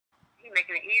He's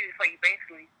making it easy for you,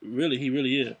 basically. Really, he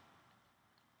really is.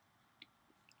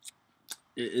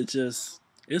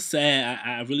 It's sad.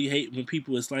 I really hate when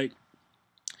people, it's like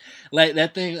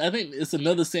that thing. I think it's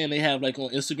another saying they have like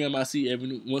on Instagram. I see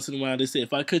every once in a while. They say,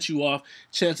 if I cut you off,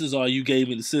 chances are you gave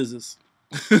me the scissors.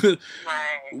 Right.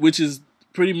 Which is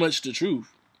pretty much the truth.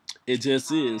 It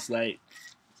just is. Like,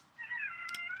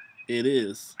 it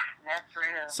is. That's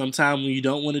real. Sometimes when you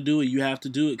don't want to do it, you have to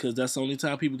do it, because that's the only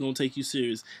time people going to take you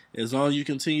serious. As long as you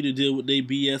continue to deal with their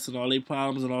BS and all their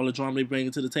problems and all the drama they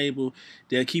bring to the table,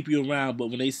 they'll keep you around. But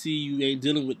when they see you ain't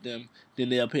dealing with them, then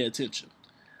they'll pay attention.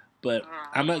 But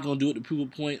I'm not going to do it to prove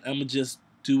a point. I'm going to just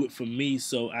do it for me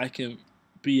so I can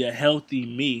be a healthy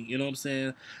me. You know what I'm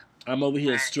saying? I'm over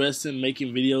here stressing,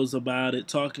 making videos about it,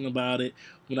 talking about it,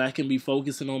 when I can be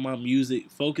focusing on my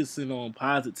music, focusing on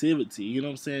positivity, you know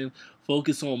what I'm saying?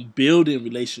 Focus on building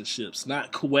relationships,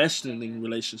 not questioning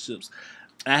relationships.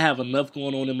 I have enough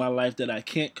going on in my life that I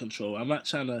can't control. I'm not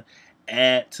trying to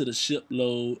add to the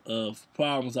shipload of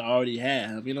problems I already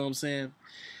have, you know what I'm saying?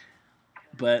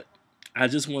 But I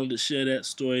just wanted to share that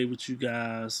story with you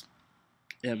guys.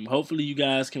 And hopefully you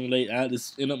guys can relate.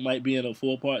 This might be in a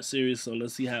 4-part series, so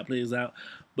let's see how it plays out.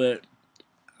 But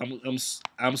I'm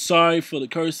sorry for the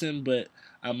cursing, but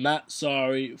I'm not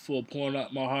sorry for pouring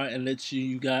out my heart and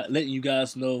letting you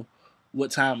guys know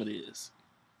what time it is.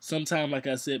 Sometimes, like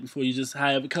I said before, you just,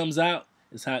 however it comes out,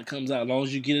 it's how it comes out. As long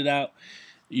as you get it out,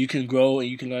 you can grow and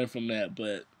you can learn from that.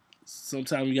 But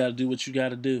sometimes you gotta do what you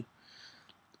gotta do,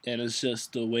 and it's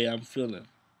just the way I'm feeling.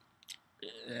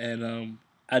 And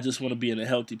I just want to be in a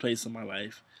healthy place in my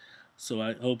life. So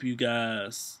I hope you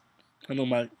guys, I know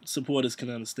my supporters can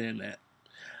understand that.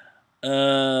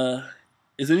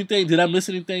 Did I miss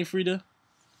anything, Frida? No,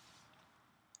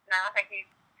 I think you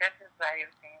just about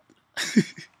everything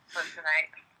for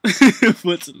tonight.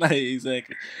 For tonight,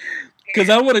 exactly. Because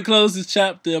I want to close this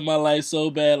chapter in my life so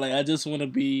bad. Like, I just want to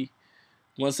be,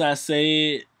 once I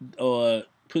say it or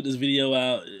put this video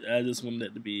out, I just want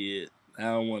that to be it. I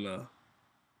don't want to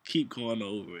keep going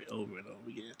over it over and over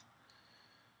again.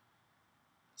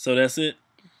 So that's it?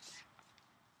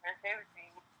 That's everything.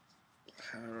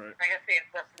 Alright. Like I said,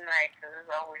 it's up tonight, because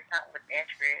there's always something with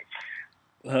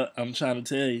Eskridge. I'm trying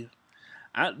to tell you.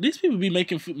 These people be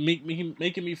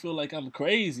making me feel like I'm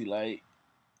crazy. Like,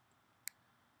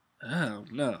 I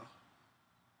don't know.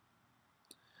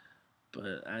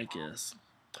 But I guess.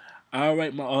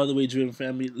 Alright, my all the way driven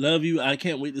family. Love you. I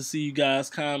can't wait to see you guys'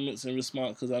 comments and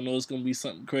response, because I know it's going to be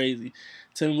something crazy.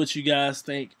 Tell me what you guys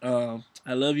think. I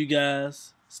love you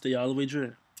guys. Stay all the way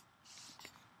driven.